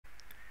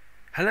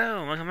Hello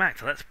and welcome back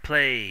to Let's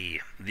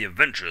Play The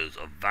Adventures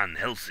of Van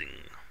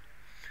Helsing.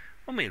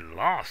 When we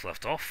last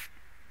left off,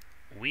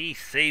 we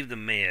saved the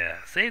mayor,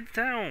 saved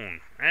the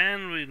town,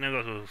 and we now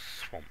got to a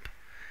swamp.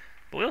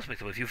 But we also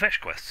picked up a few fetch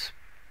quests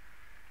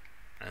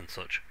and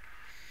such.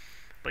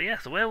 But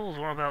yes, the werewolves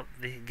were about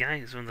the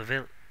guys from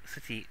the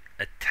city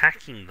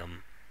attacking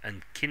them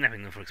and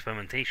kidnapping them for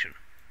experimentation.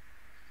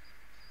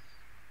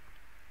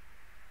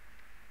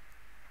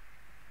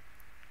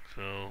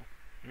 So,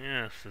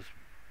 yes, this is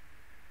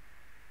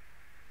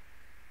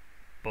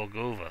bog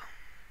over.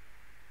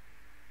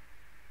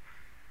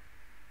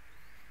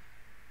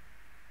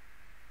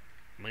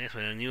 But yes,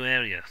 we're in a new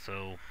area,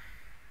 so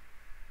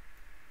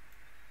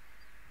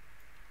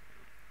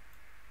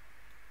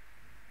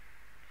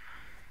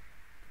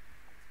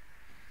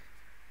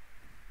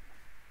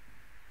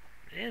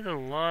there's a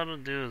lot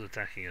of dudes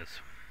attacking us.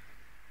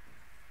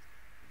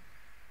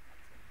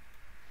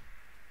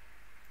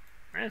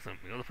 Excellent,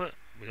 we got the foot,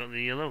 we got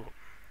the logo.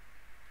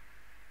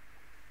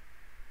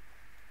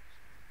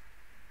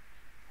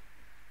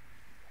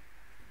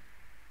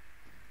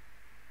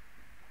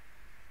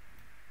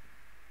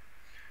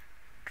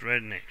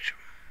 Dread nature.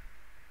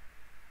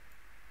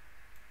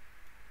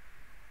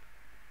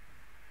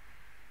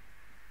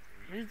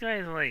 These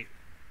guys are like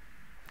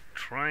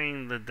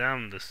trying the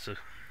damnedest to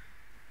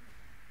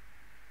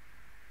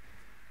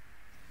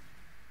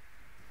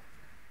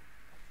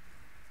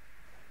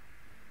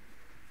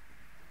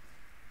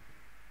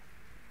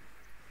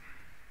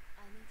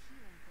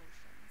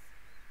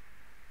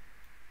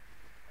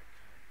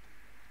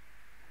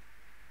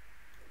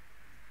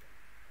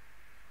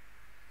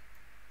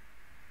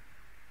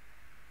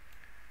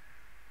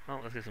well,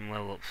 let's get some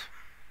level ups.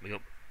 We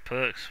got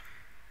perks.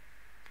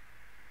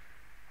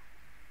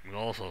 We got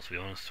all sorts, to be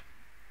honest.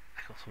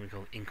 I got something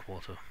called ink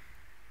water.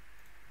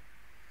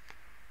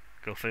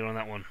 Go figure on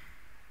that one.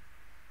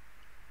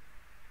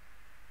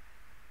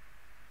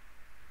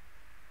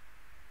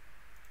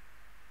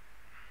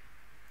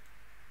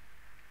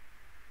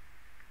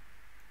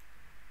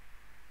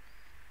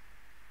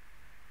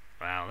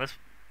 Wow, this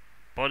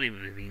body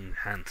has been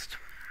enhanced.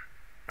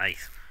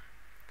 Nice.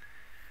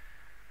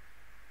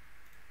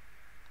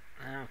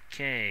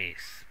 Okay,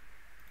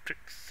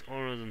 tricks,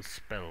 auras, and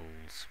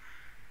spells.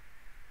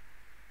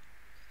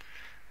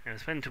 If I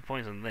spend 2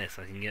 points on this,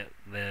 I can get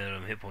their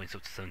hit points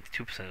up to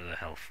 72% of their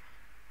health.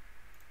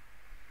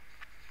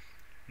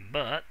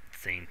 But, at the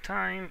same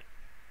time,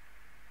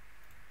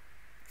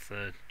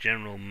 the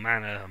general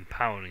mana and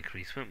power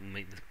increasement will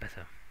make this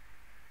better.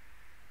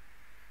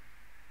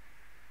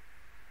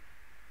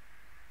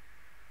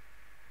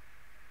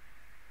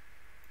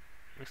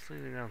 Let's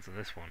leave it down to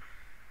this one.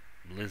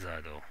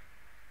 Blizzardo.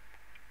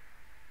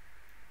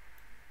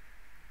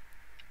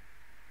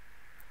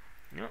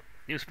 Yep,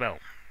 new spell.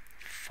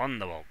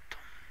 Thunderbolt.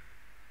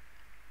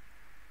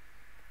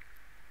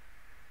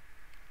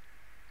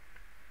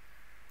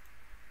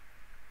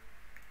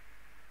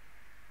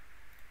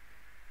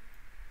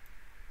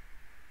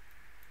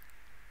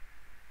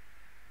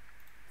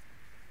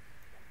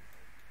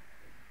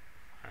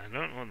 I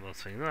don't know what those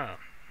things are.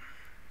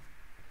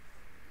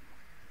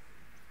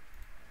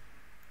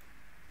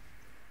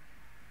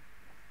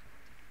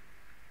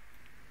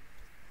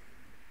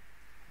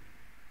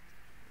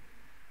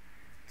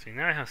 See,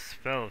 now I have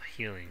spell of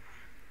healing.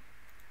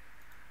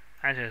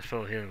 Actually, I had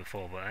spell of healing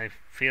before, but I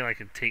feel I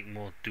could take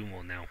more, do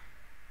more now.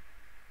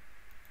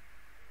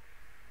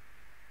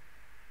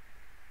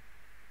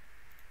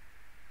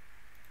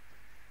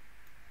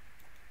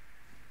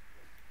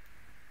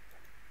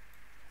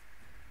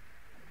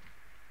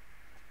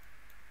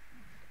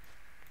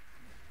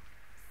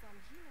 Some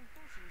healing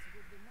potions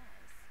would be nice.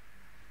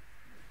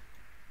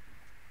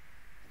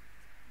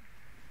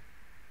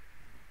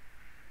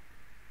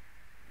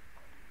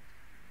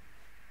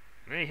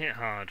 They hit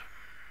hard.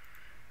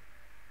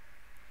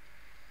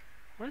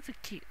 Where's the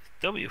key?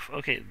 W.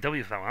 Okay,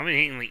 W for that one. I've been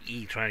hitting like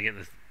E trying to get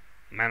this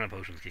mana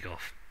potions kick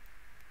off.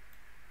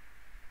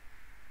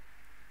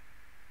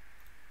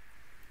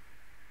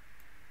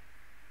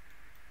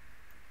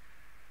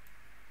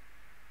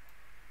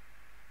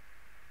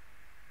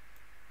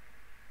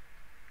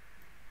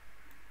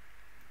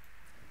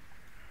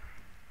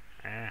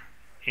 Ah,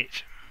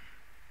 itch.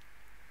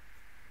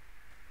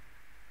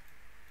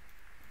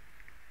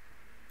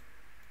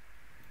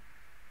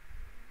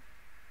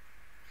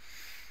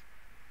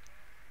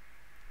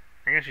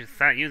 I guess you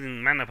start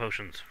using mana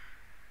potions.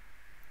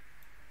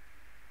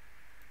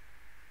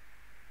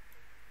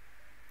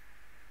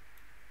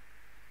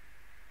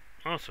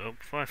 Also,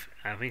 before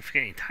I've been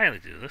forgetting entirely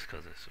to do this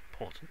because it's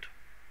important,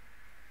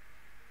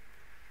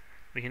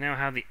 we can now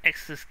have the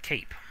Exodus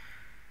Cape.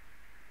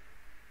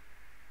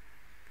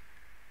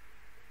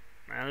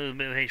 Now a little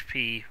bit of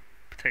HP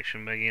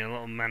protection by getting a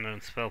lot of mana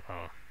and spell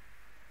power.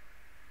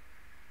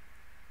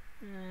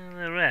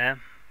 They're rare.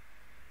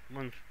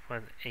 1,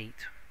 5, 8.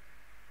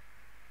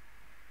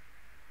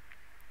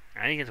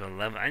 I need to get to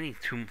 11. I need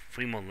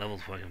 3 more levels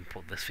before I can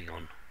put this thing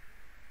on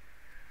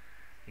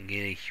and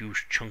get a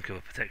huge chunk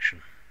of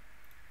protection.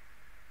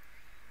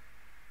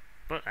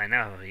 But I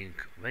now have a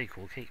very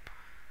cool cape.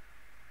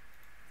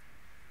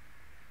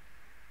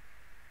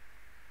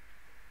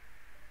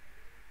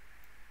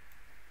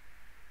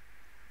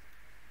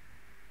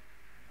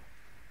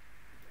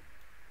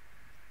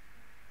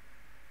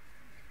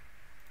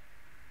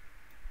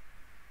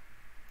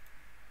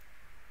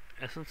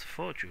 Essence of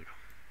Fortune.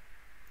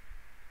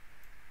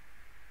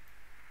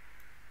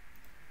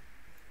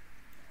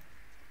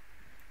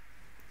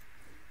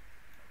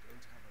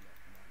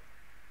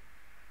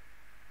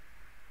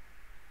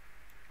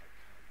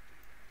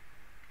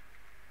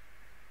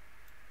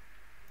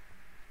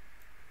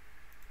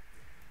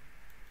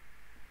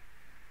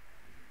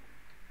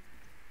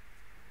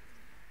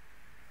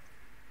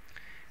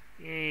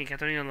 Yay,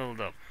 Katarina leveled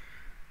up.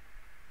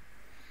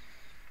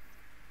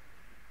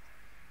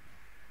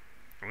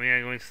 We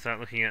are going to start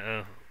looking at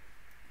other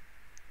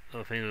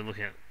things we're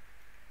looking at.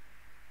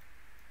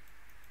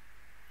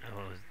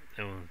 Oh,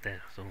 everyone's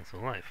dead, someone's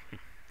alive.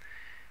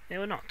 Yeah,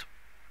 we're not.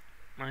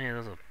 Oh yeah,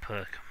 there's a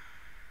perk.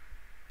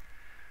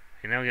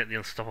 You now get the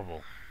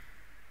Unstoppable.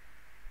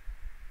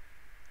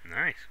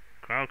 Nice.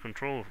 Crowd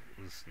control.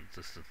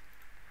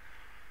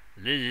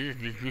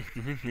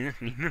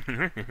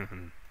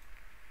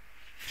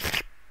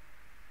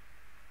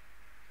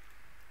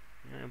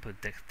 Yeah,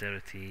 put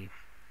dexterity.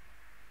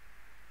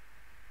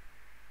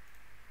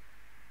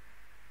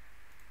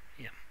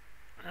 Yeah.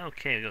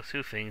 Okay, we got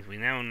two things. We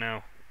now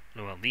know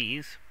about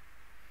these.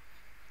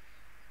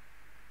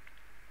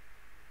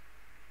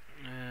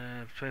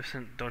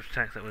 20% dodge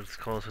attack that would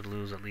cause us to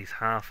lose at least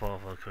half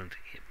of our current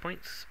hit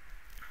points.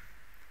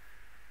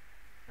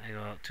 I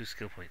got 2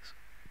 skill points.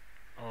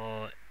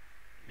 Or,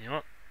 you know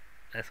what?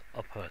 Let's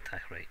up her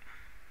attack rate.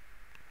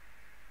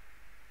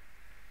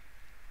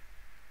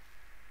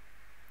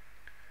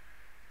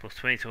 Plus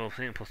 20 to all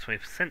thing, plus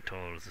 20% to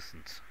all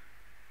resistance.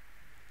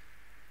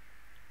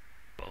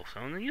 Both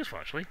sound useful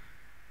actually.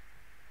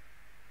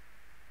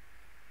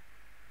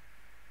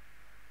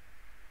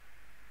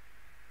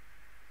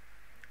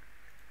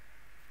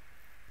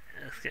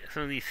 Let's get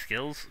some of these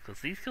skills,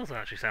 because these skills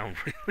actually sound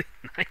really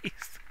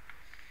nice.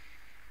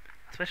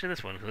 Especially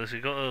this one, because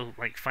we've got a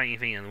like fighting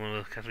thing and one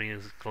of the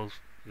Katarina's close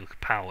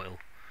power, it'll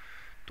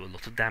do a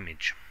lot of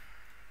damage.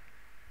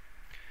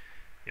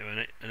 You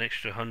know, an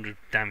extra 100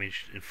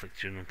 damage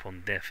infliction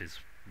upon death is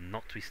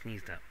not to be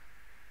sneezed at.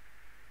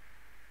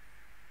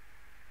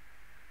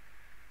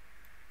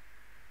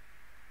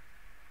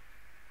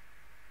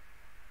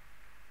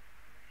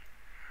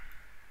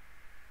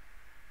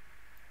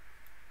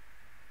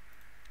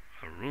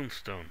 A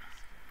runestone.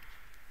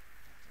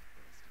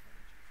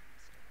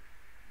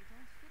 You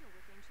don't fiddle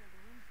with ancient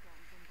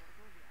runestones in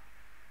Borgovia.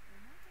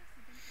 You might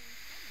accidentally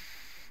summon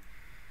something.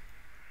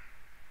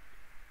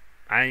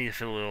 I need to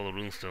fill with all the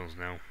runestones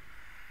now.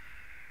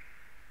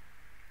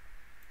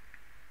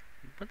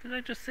 What did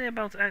I just say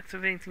about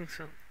activating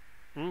some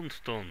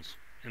runestones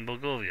in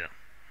Bulgaria?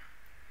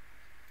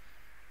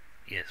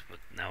 Yes, but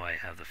now I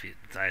have the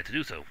desire to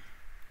do so.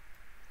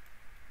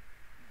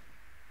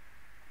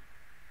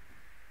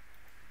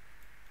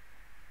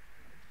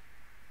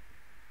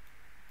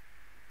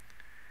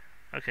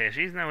 Okay,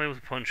 she's now able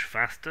to punch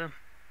faster.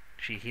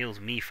 She heals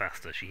me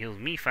faster. She heals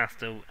me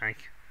faster.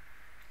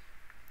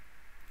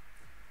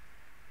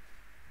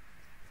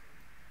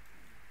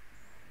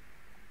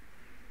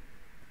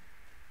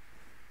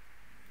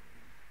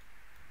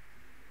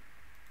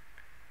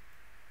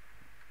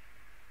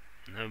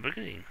 No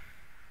beginning.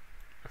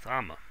 That's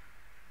armor.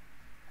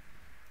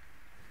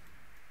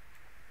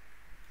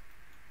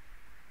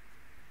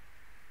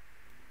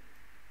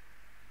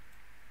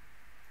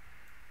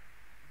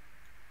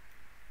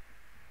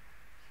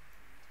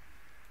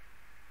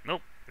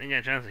 Nope, didn't get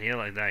a chance to heal,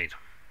 I died.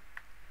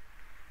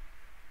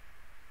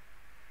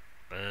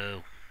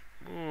 Oh.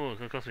 Ooh, it's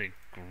gonna cost me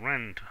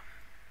 $1,000.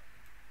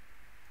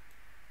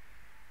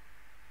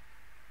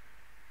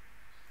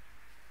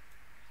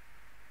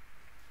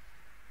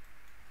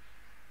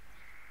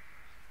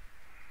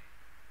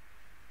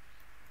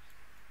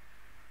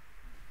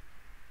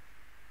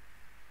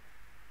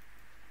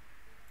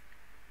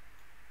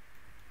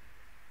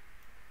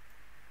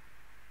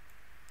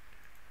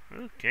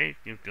 Okay,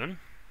 you've done.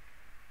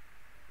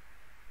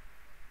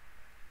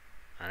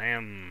 I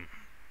am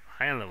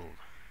high leveled.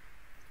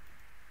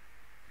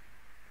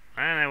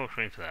 And I walk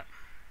straight into that.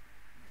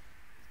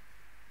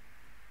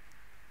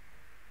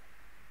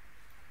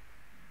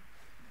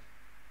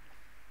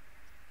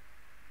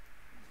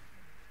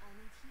 I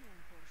need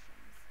healing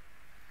potions.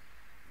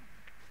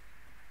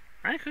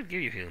 I could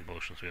give you healing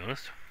potions, to be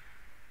honest.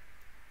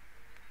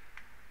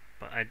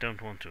 But I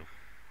don't want to.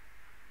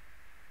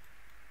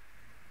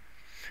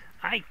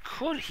 I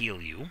could heal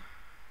you.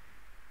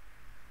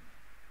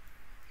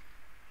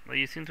 But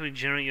you seem to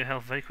regenerate your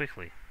health very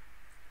quickly.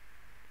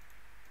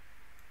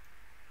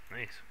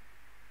 Nice.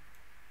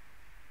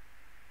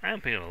 I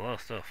am picking up a lot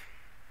of stuff.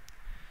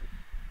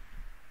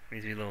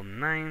 Needs to be level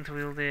 9 to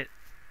wield it.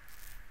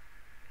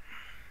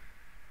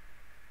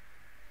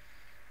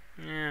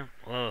 Yeah,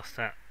 lower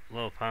stat.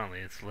 Low apparently,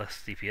 it's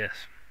less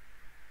DPS.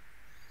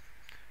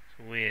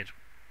 It's weird.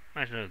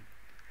 Imagine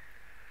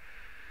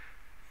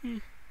Hmm.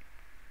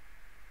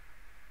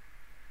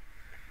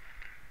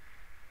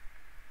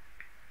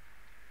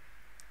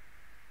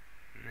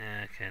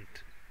 Nah, I can't.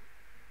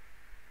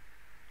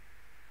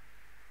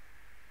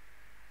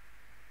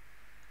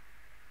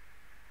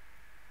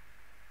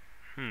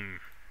 Hmm.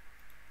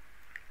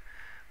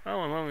 Well,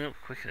 we're leveling up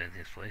quicker in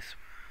this place.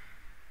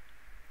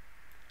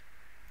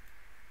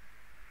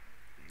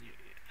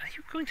 Are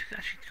you going to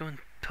actually go and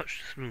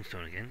touch this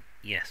moonstone again?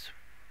 Yes.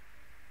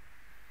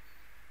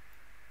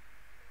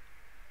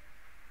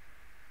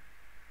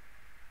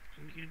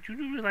 You do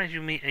realise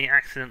you may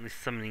accidentally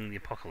summoning the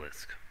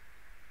apocalypse?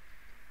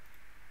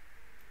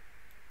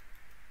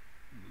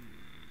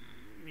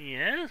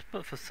 Yes,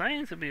 but for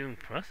science it'd be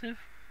impressive.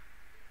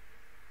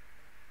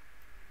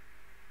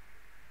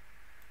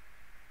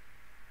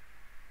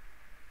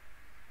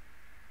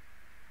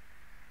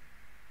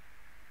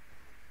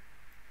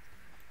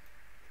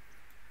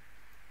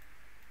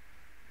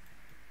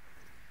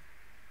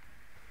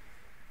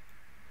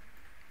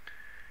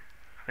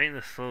 I think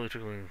they're slowly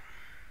trickling.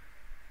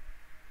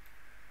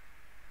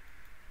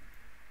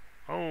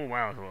 Oh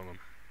wow, there's a lot of them.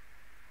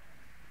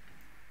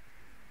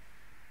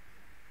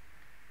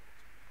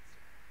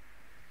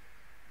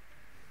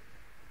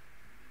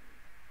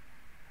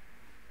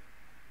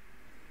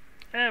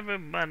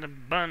 Everybody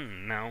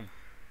bun now.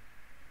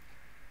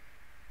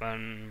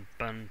 Bun,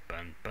 bun,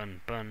 bun,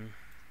 bun, bun.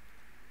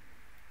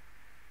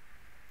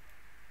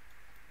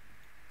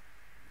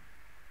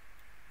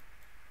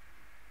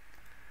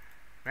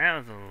 That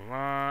was a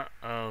lot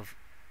of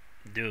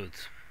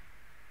dudes.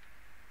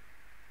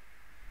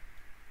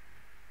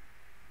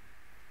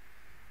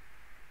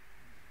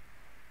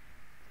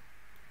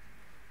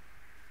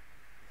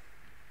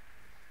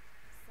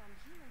 Some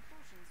healing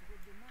potions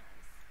would be nice.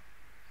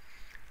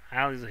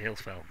 I'll use a heal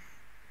spell.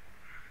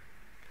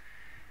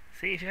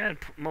 See, if you had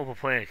multiple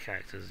player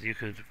characters, you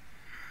could.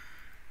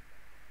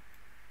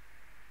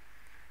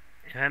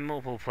 If you had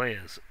multiple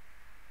players,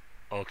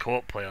 or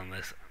co-op play on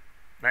this,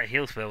 that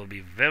heal spell would be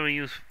very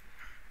useful.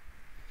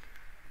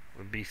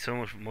 Would be so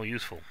much more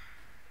useful.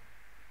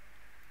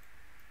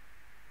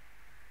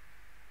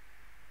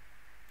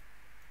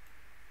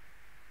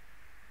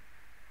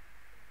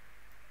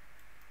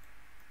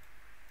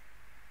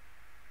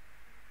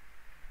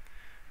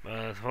 But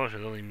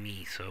unfortunately, only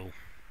me, so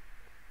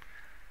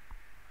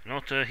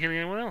not healing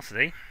anyone else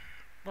today.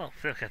 Well,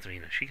 Phil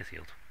Katarina, she gets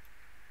healed.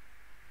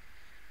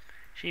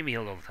 She can be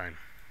healed all the time.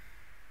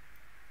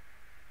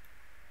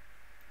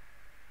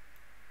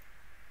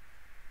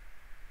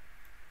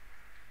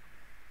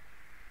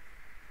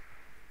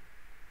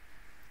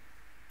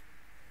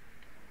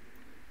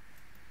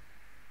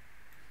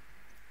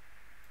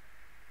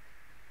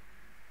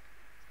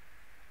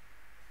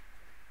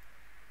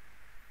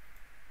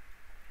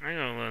 I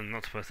gotta learn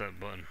not to press that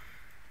button.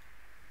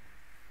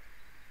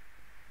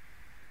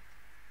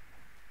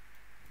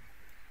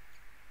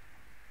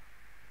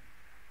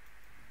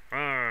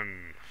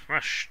 Run!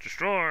 Smash!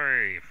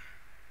 Destroy!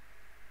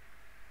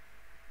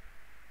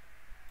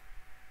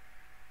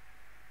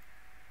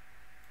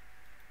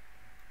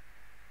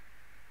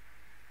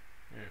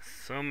 There's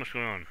so much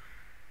going on.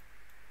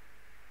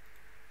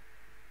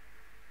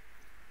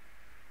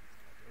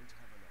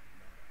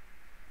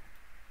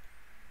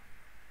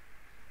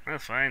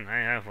 That's fine, I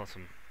have lots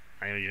of.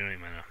 I regenerate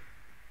mana.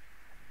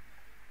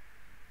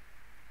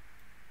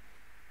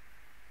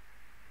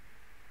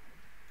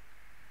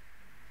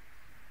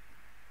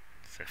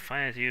 Set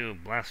fire at you,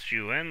 blast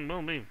you, and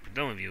we'll be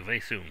done with you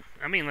very soon.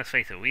 I mean, let's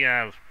face it, we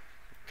are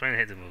trying to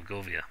head to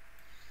Volgovia.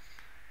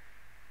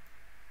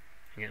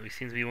 Yet we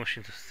seem to be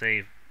wishing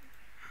to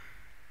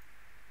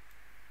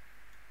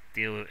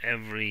deal with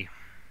every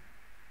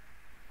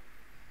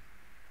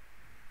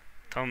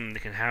Tom,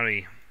 Dick and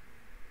Harry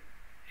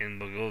in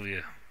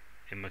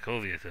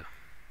Makovia to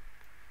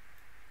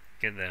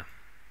get there.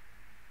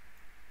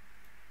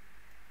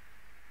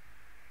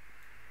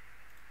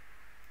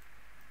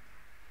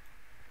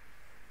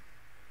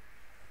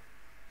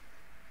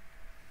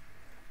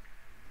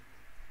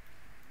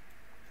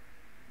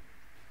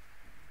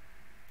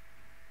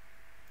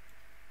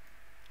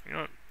 You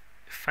know what?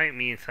 Fight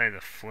me inside the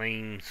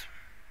flames.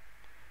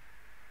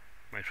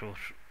 My trouble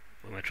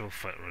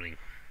fight running.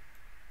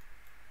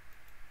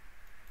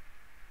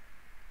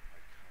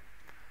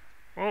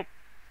 Oh,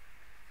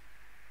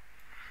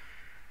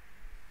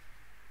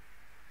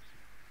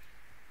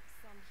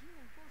 Some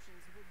healing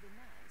potions would be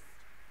nice.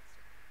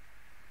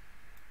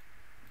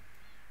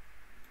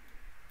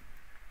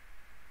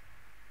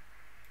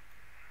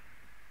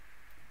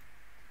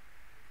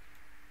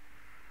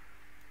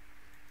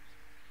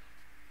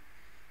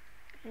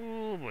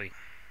 oh boy.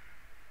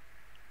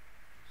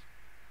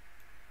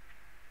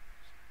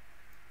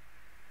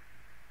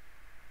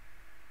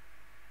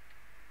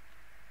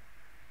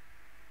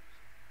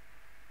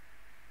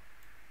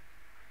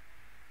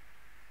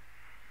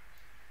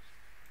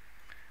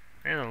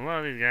 There's a lot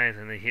of these guys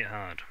and they hit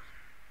hard.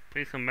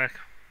 Please come back.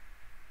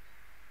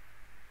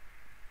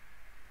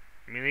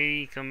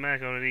 Milady, come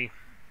back already.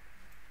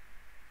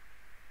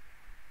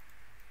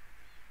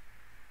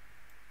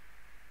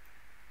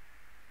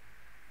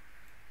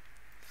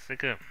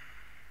 sticker.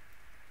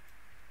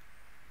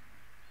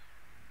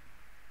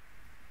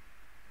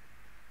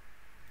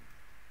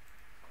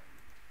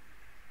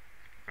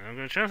 I'm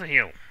gonna chance to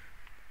heal.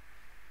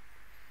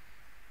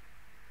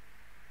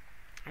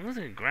 I'm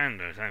losing a grand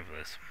no time for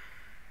this.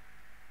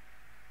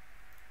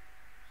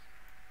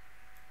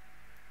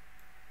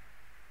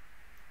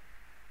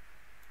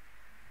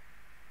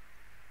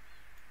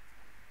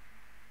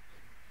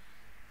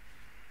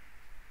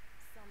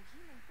 Some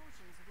healing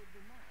potions would be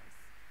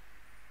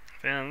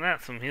nice. Failing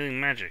that, some healing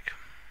magic.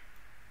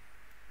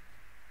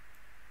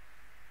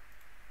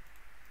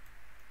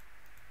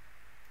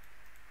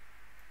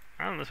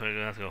 I'm this way I'm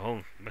gonna have to go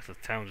home back to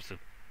town just to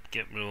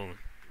get rid of all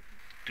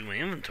do my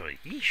inventory.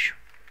 Yeesh.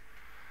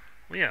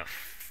 We are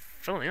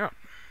filling up.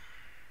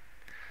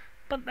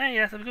 But hey,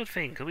 that's a good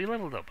thing, because we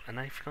leveled up, and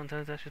I forgot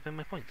to actually spend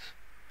my points.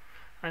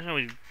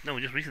 Actually,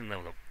 we just recently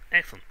leveled up.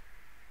 Excellent.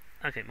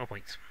 Okay, more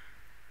points.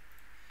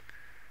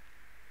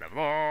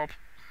 Level up!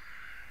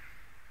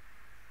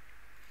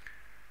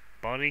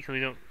 Body,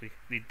 because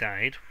we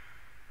died.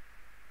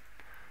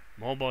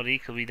 More body,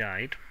 because we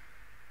died.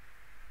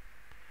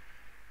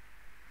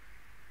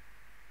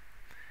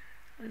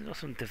 There's got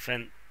some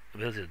defense,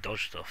 ability to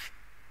dodge stuff.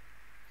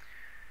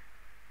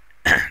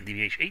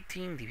 DVH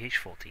 18, DVH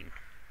 14.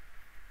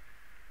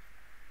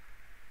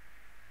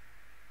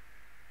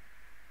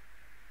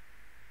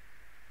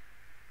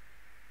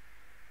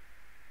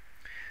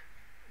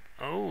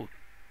 Oh,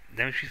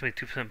 damage increased by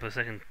 2% per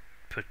second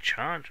per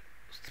charge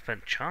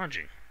spent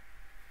charging.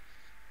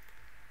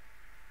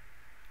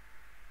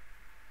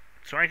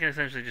 So I can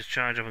essentially just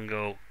charge up and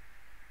go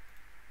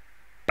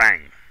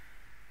bang.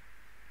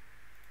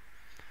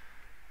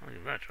 I'll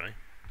give that a try.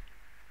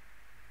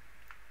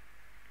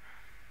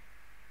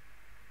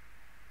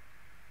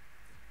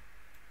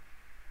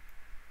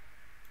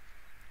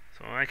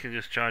 So I can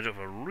just charge up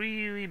a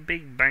really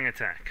big bang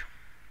attack.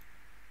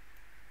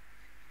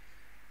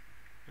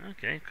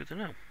 Okay, good to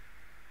know.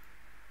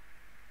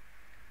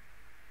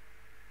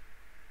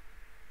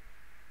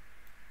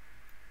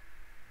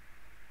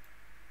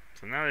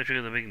 So now they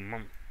trigger the big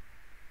monk.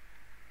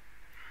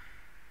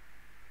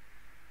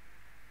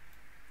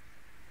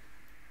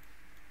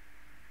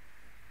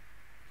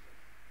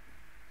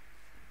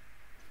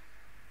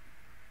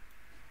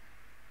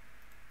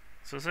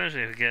 So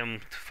essentially, if I get them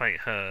to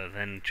fight her,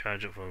 then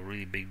charge up for a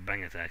really big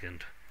bang attack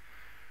and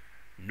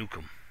nuke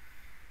them.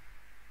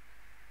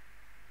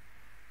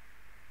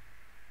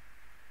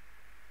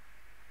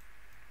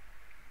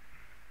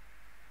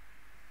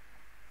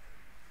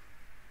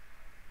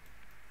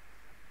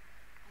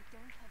 I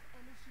don't have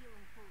any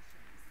healing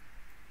potions.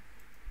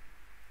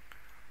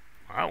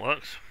 Well, that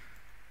works.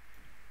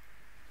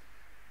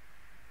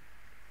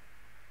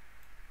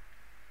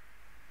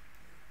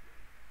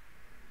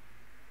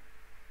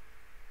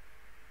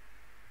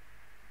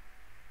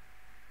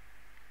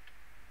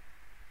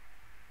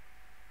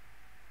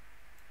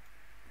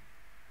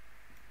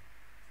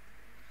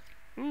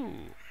 Ooh.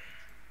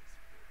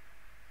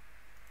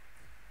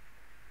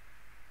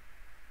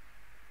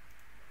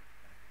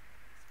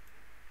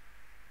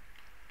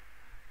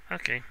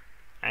 Okay.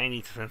 I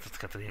need to send it to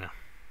Catalina.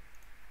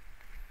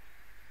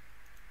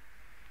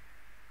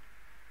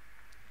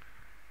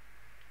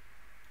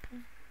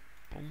 Boom,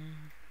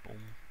 boom,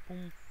 boom,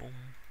 boom, boom,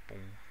 boom.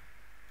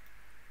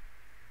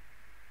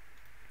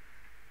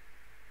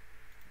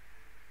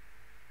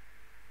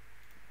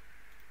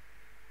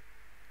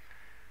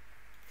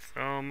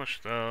 So much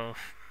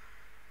stuff.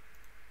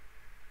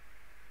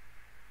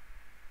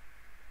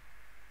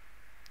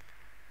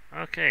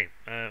 Okay,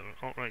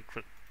 alt right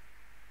click.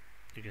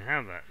 You can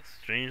have that.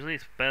 Strangely,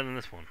 it's better than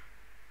this one.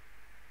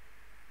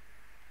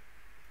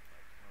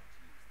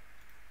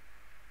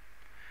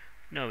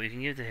 No, you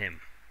can give it to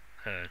him.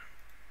 Her.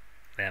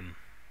 Them.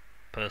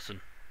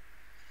 Person.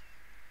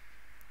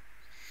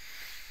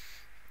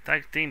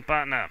 Tag team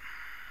partner.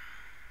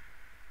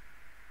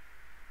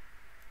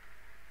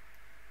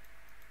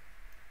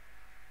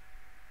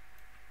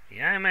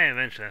 Yeah, I may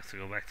eventually have to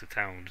go back to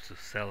town just to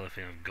sell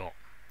everything I've got.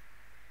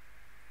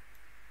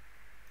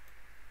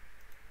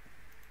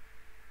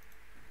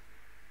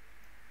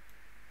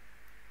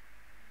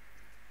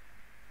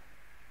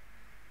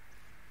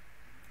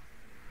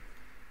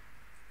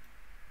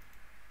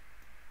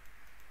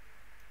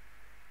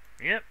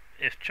 Yep,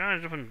 if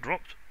charged up and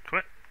dropped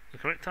the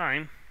correct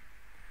time,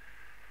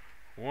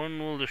 one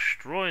will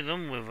destroy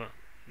them with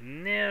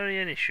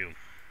nary an issue.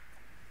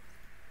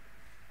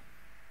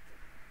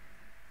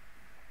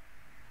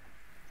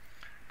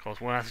 Of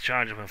course, one has to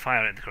charge up and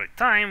fire it at the correct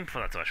time for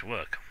that to actually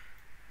work.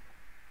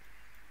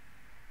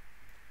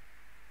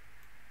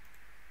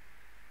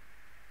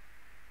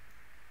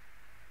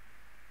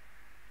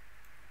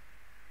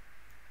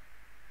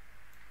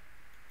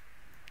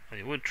 And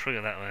it would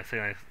trigger that when I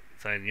say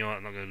you know what,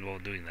 I'm not going to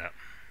bother doing that.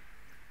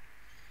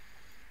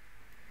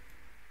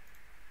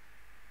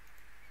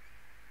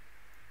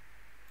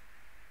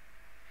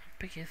 How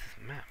big is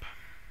this map?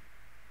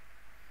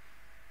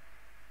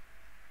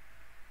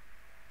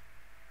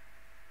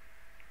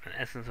 An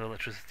essence of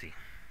electricity.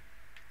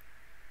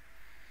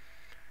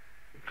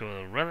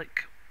 recover a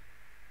relic.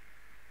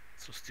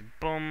 Trusty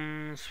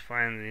bombs.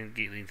 Find the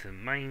gate leading to the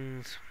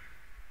mines.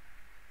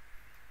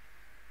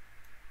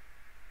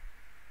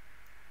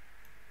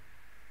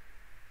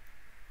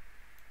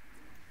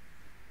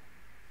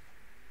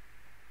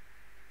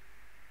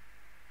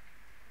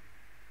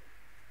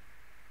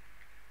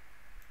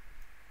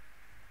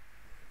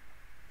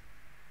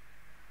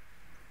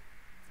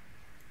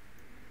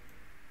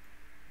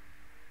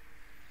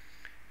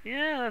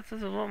 Yeah, that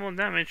does a lot more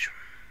damage.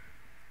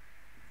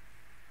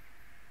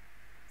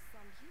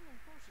 Some healing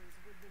potions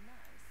would be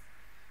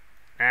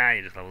nice. Ah,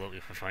 you just level up,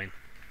 you're fine.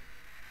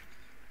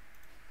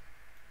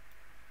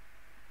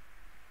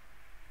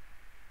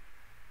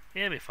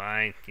 Yeah, be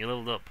fine. You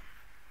leveled up.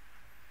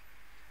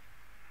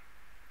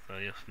 So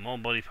you have more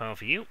body power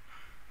for you.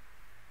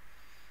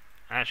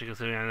 Actually,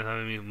 considering I'm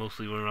having me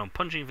mostly run around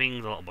punching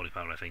things, a lot of body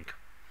power, I think.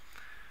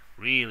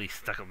 Really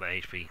stack up that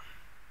HP.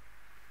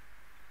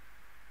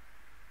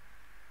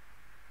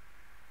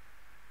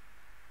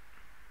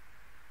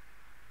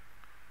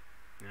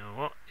 You know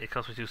what? It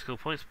cost me 2 skill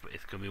points, but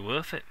it's going to be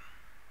worth it.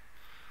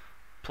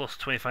 Plus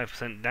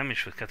 25%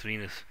 damage for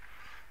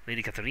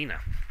Lady Katarina.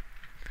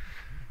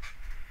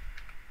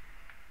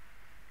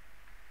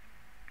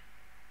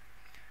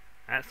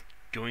 That's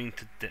going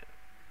to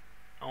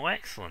oh,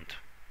 excellent.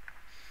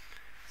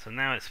 So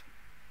now it's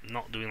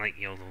not doing like,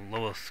 you know, the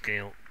lower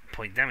scale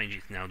point damage,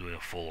 it's now doing a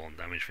full-on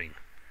damage thing.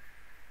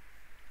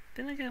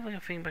 Didn't I get like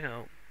a thing back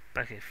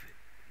at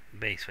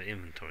base for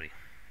inventory?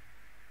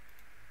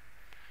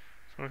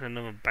 So like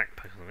another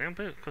backpack or something. I'll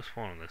put it +1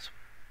 on this.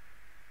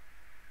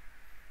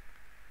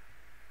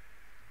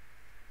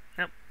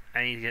 Yep,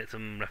 I need to get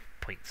some ref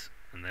points,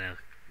 and then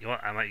you know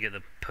what? I might get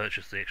the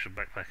purchase the extra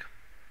backpack.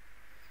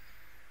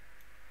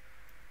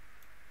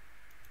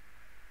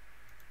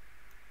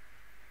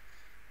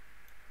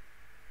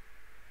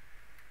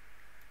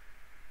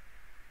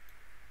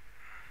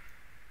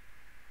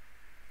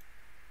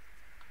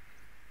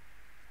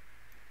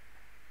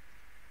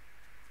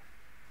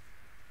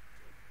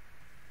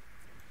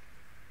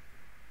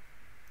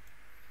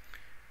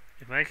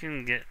 If I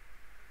can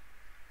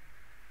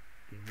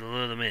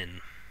lure them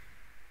in.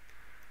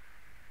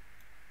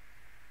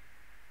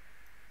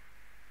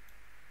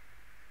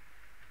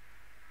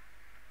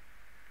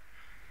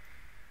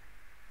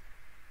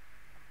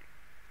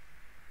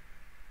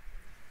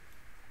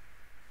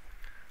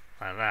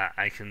 Like that,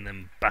 I can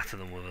then batter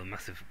them with a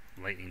massive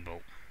lightning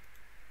bolt.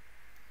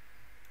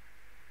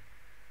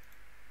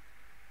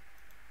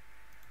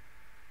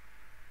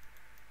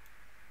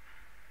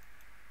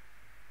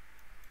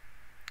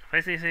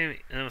 If I see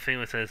another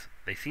thing that says,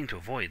 they seem to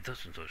avoid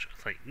touch and touch,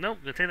 it's like, nope,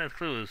 they take that as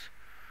clue as,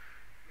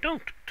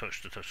 don't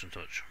touch the touch and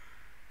touch.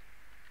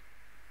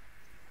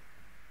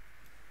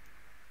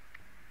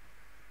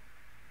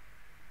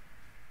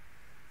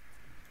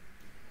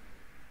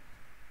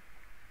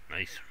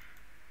 Nice.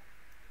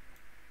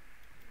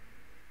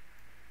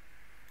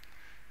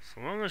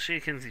 So long as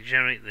she can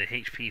generate the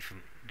HP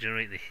from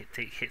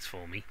take hits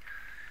for me,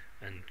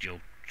 and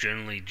you'll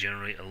generally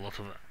generate a lot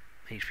of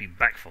HP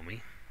back for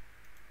me.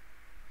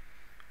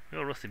 We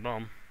got a rusty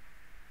bomb.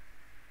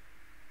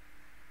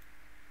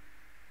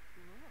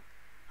 Look,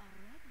 a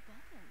red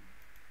button.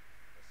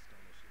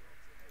 Astonishing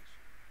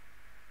observation,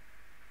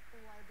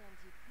 Why don't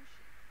you push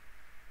it?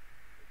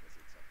 because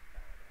it's a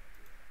bad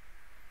idea.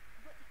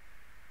 But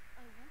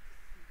I want to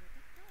see what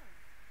it does.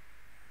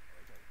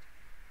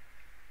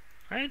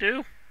 I don't. I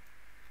do.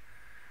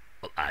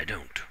 Well, I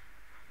don't.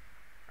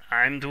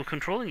 I'm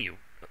controlling you.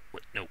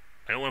 Wait, no,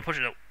 I don't want to push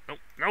it. No, no,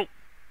 no.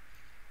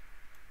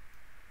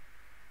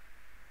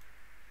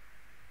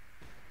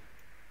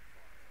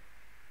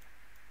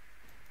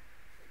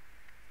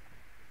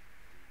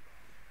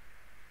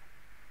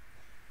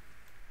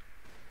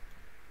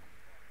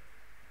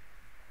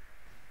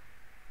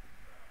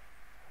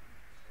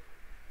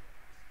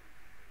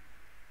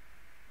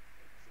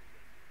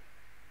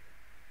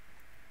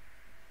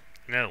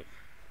 No.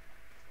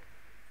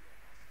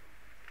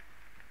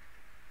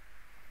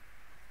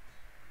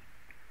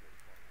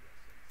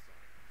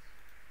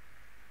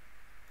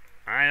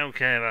 I don't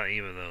care about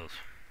either of those.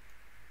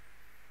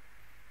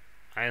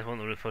 I just want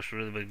to push a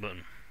really big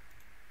button.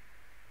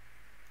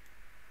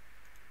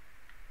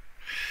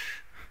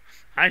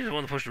 I just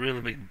want to push a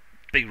really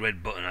big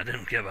red button. I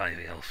don't care about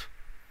anything else.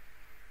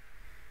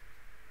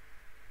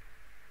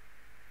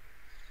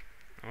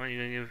 What are you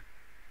going to give?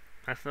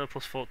 That's another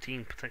plus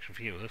 14 protection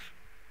for you. That's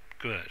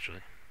good,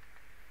 actually.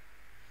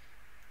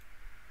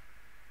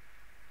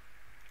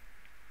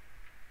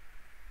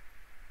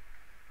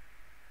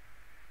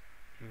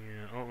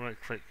 Yeah, alt right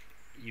click.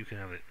 You can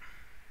have it.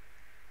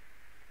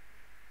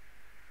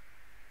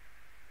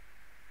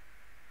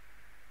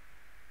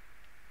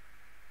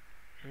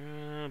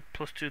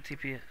 Plus 2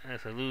 TP.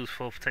 Yes, I lose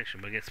 4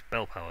 protection, but I get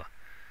spell power.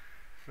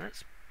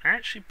 That's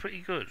actually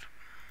pretty good.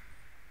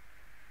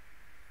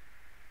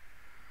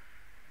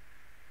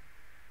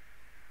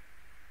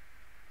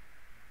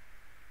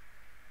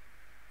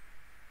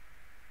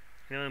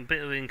 You know, a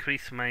bit of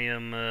increase in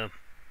my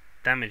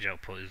damage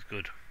output is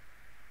good.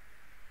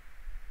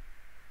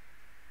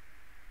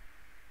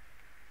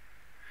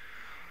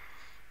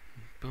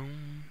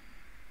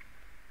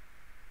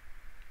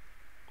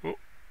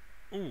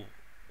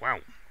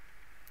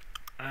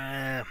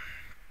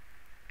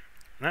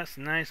 that's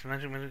nice.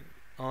 Magic,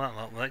 all that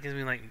lot. Well, that gives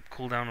me like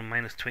cooldown on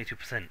minus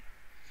 22%.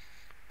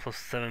 Plus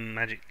 7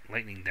 magic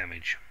lightning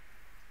damage.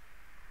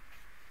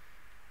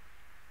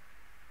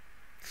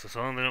 So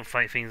long as they don't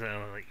fight things that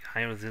are like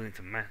high resilient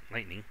to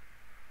lightning,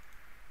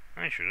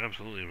 I should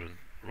absolutely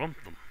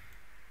romp them.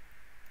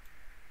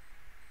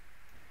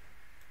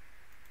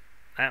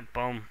 That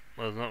bomb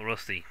was not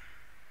rusty.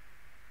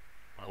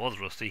 Well, it was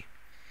rusty.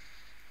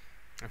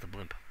 That's a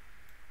blimp.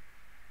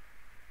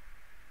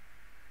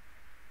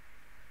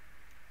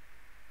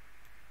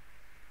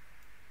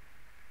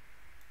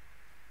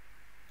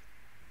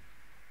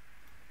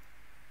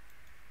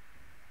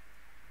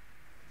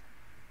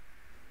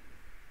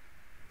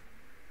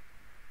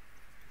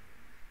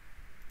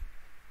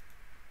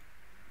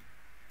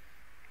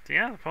 So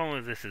yeah, the problem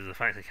with this is the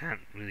fact I can't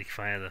really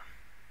fire the...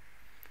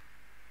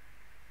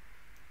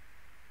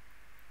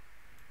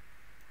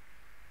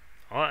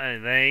 What are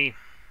they?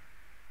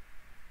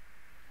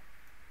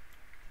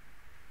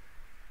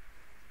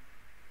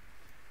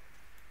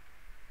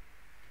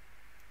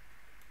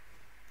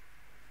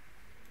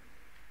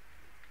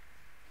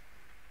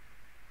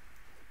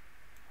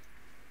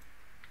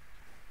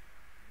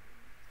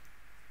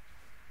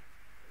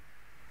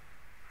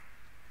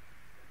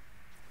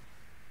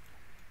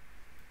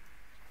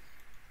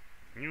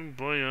 You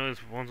boys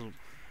want to...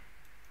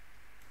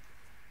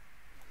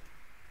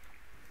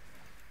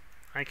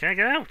 I can't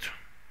get out!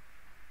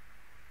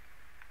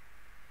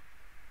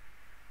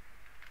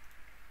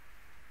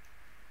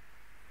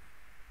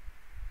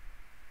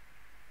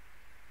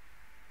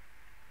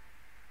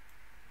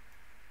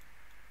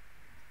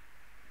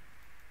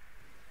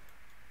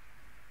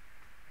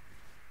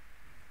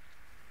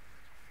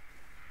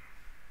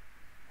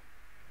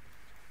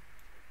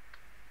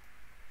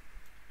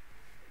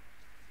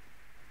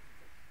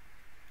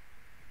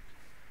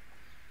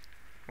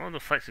 What the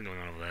flexing going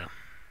on over there?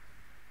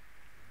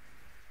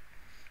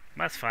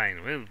 That's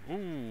fine. Well,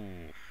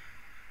 ooh,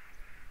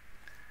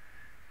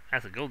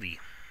 that's a goldie.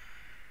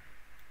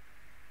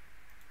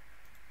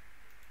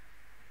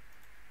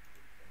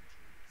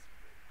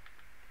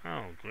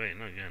 Oh, great!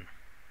 Not again.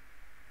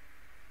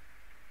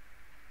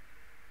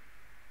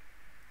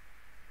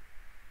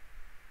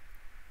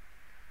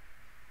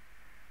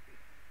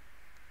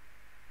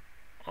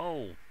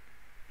 Oh,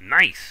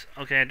 nice.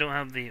 Okay, I don't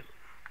have the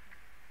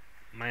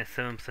minus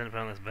 7%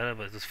 apparently that's better,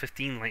 but it's just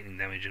 15 lightning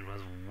damage and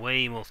has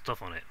way more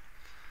stuff on it.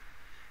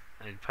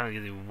 It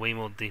apparently gives you way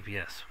more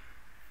DPS.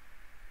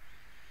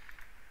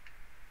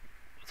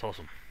 That's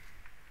awesome.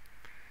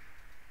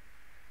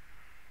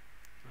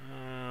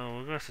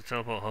 We're gonna have to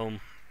teleport home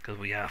because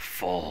we are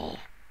full.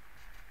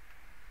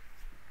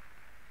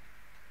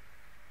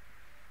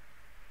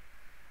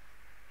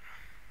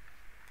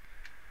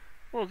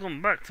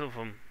 Welcome back to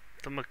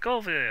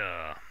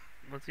Macovia.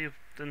 What do you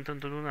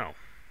intend to do now?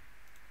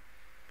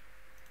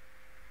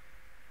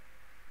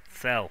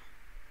 Sell.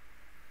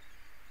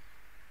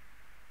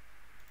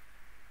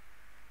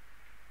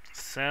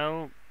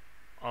 Sell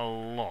a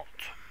lot.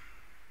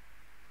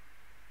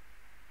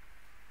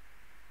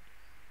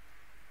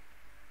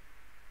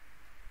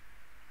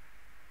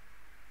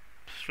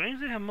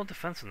 Strangely, I have more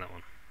defense in that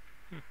one.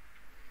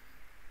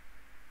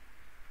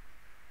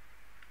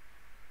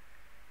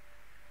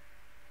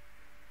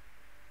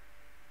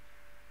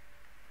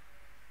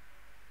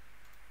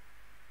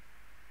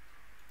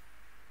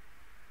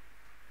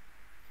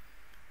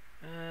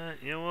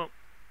 You know what?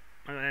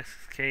 I got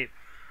escape.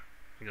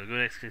 I got a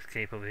good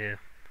escape over here.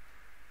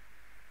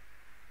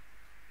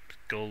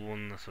 Gold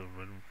one, that's a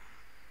red one.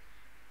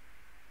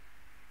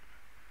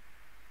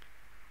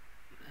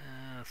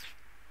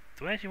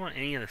 Do I actually want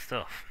any of the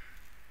stuff?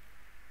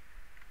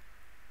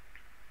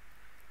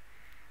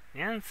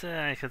 The answer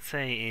I could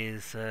say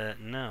is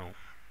no.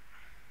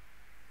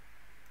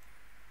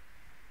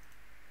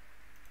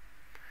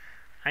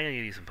 I gotta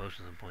give you some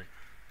potions at some point.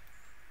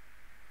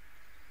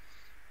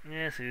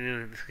 Yes,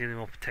 this gives me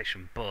more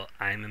protection, but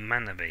I'm a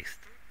mana based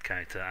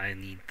character. I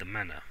need the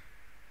mana.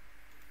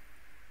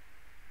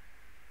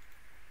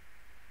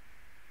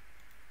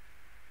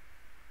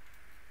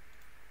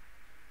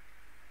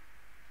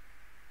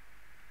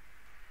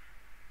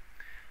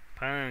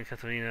 Apparently,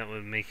 Katarina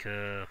would make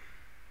her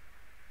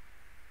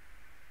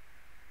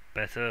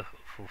better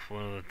for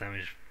one of the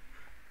damage.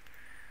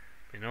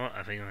 But you know what?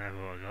 I think I have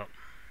what I got.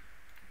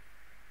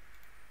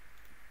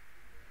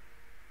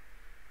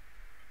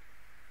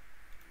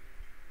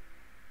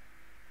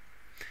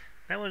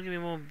 That would give me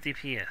more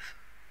DPS.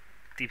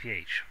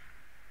 DPH.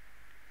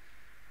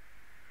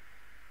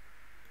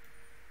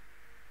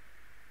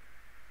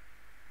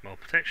 More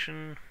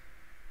protection.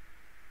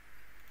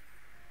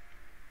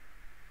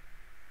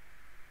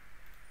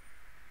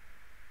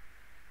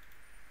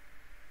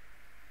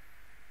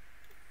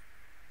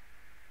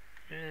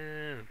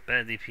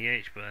 Better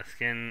DPH, but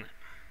again,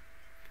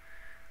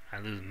 I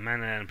lose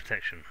mana and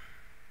protection.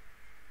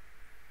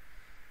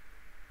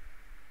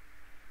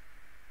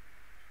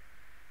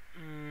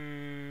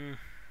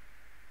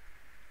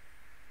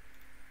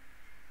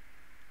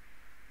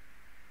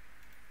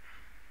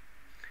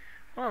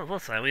 Well, on the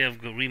plus side, we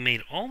have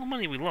remade all the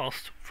money we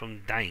lost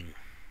from dying.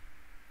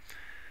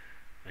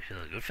 Which is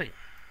a good thing.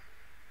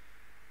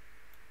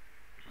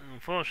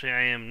 Unfortunately,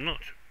 I am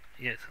not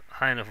yet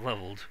high enough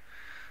leveled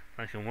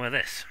I can wear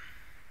this.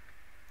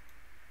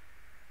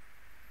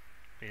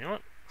 But you know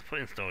what? Let's put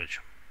it in storage.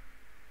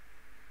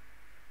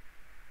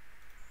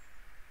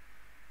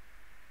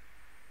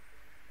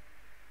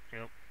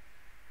 Yep.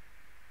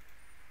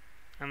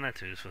 And that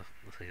too, just for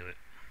the sake of it.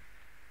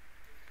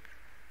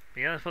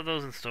 But yeah, let's put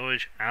those in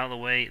storage, out of the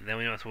way, then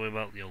we don't have to worry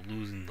about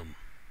losing them.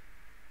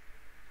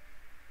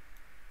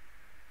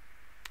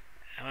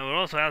 And we're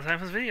also out of time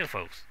for this video,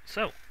 folks.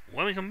 So,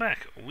 when we come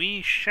back,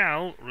 we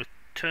shall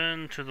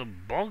return to the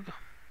bog,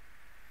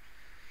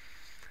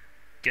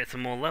 get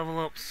some more level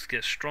ups,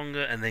 get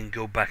stronger, and then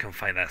go back and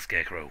fight that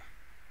scarecrow.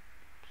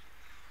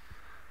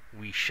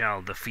 We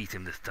shall defeat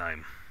him this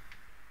time.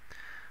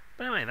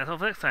 But anyway, that's all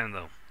for next time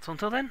though. So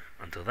until then,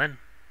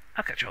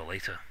 I'll catch you all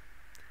later.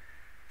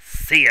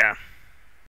 See ya!